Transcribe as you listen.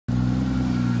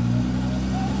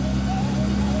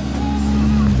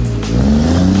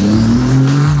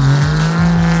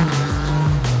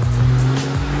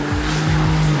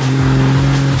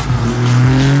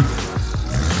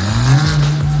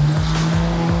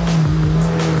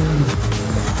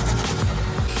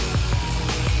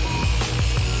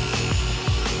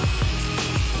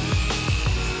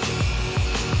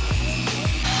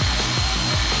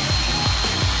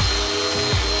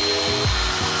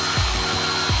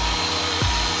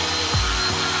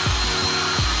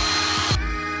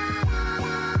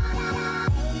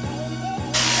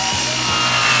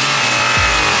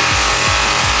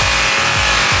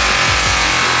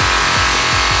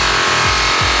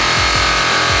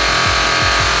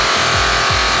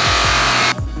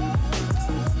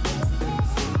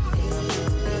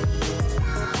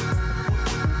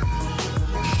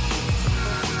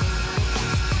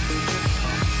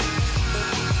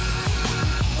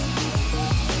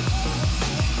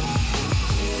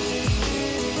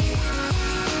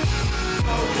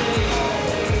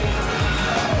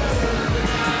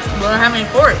don't have any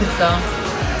forks, so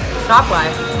shop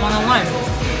life 101.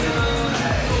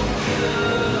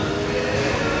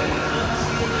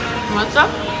 You want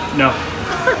some? No.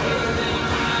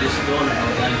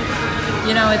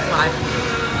 You know, it's live.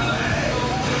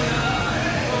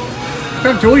 What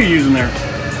kind of tool are you using there?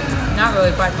 Not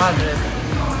really quite positive.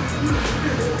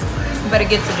 But it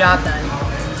gets the job done. You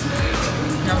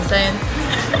know what I'm saying?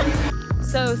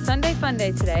 So Sunday fun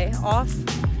day today, off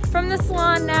from the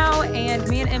salon now, and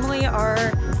me and Emily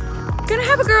are gonna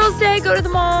have a girls' day, go to the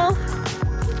mall.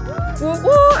 Woo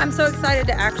woo! I'm so excited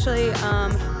to actually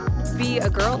be a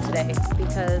girl today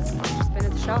because I've just been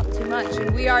at the shop too much,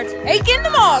 and we are taking the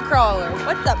mall crawler.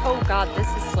 What's up? Oh God, this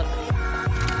is slippery.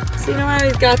 So you know I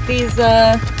always got these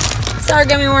sour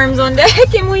gummy worms on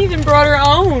deck, and we even brought our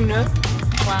own.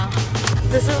 Wow.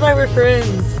 This is why we're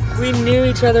friends. We knew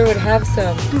each other would have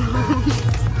some.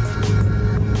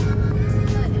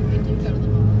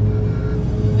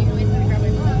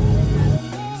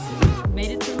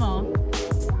 Made it to the mall.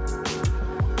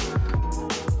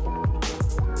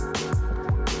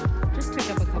 Just took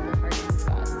up a couple parking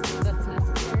spots. That's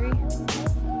necessary.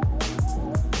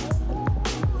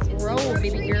 Let's roll,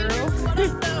 baby girl.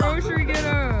 Grocery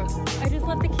getter. I just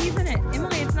left the keys in it.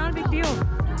 Emily, it's not a big deal.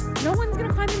 No one's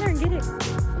gonna climb in there and get it.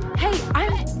 Hey,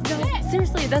 no,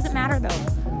 seriously, it doesn't matter though.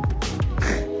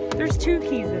 There's 2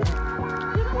 keys in it. You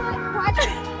know what?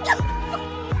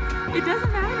 It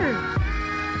doesn't matter.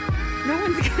 No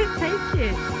one's gonna take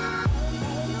it.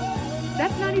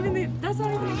 That's not even a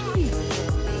key.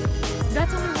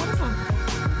 That's only one of them.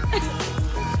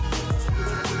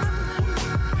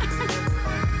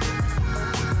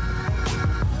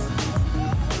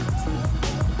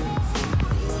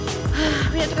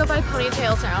 We have to go buy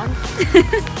ponytail sound.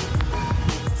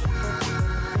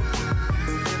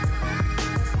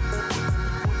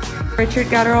 Richard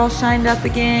got her all shined up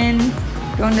again.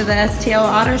 Going to the STL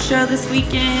Auto Show this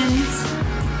weekend.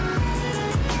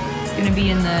 Gonna be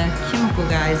in the Chemical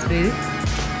Guys booth.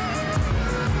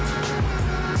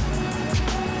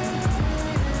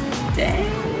 Dang.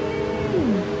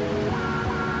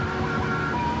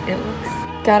 It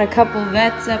looks. Got a couple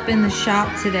vets up in the shop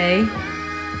today.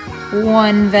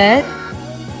 1 vet.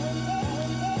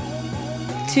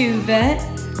 2 vet.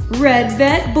 Red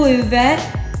vet. Blue vet.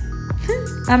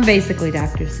 I'm basically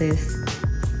Dr. Seuss.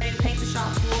 Ready to paint the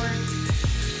shop floor.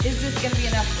 Is this gonna be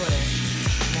enough glitter?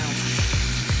 No.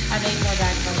 I made more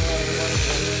back from the lower.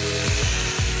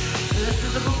 So this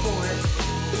is the before. Is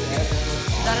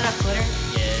that enough glitter?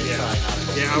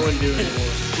 Yeah, I wouldn't do it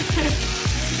anymore.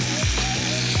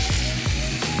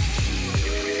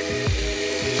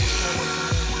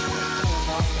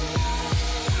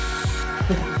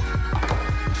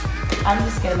 I'm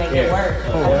just gonna make it work.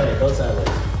 Oh, go sideways.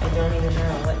 I don't even know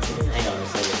what to do. Hang on a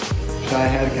second. Should I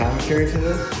add commentary to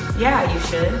this? Yeah, you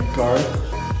should. Garth,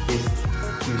 he's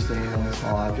used to handling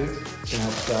small objects. Can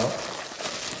help us out.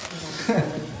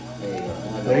 There you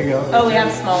go. There you go. Oh, we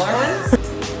have smaller ones?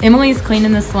 Emily's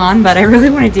cleaning the salon, but I really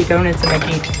want to do donuts in my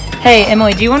Jeep. Hey,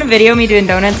 Emily, do you want to video me doing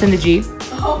donuts in the Jeep?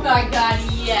 Oh my God,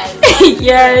 yes.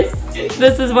 Yes.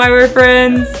 This is why we're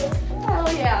friends.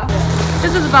 Hell yeah.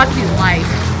 This is about to be life.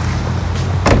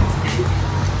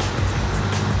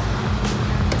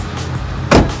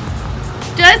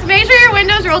 Just make sure your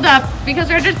window's rolled up because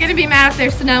we're just gonna be mad if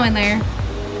there's snow in there.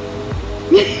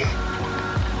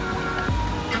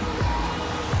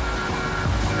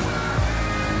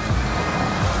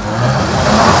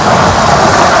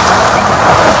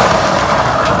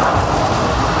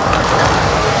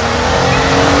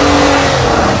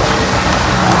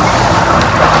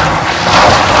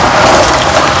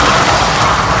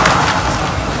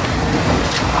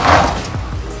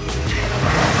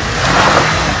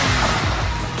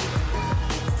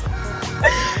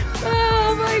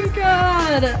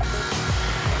 I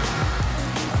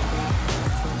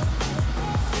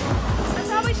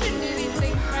probably shouldn't do these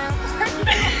things around.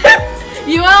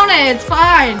 You own it, it's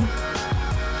fine.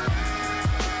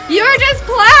 You were just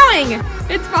plowing.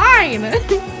 It's fine.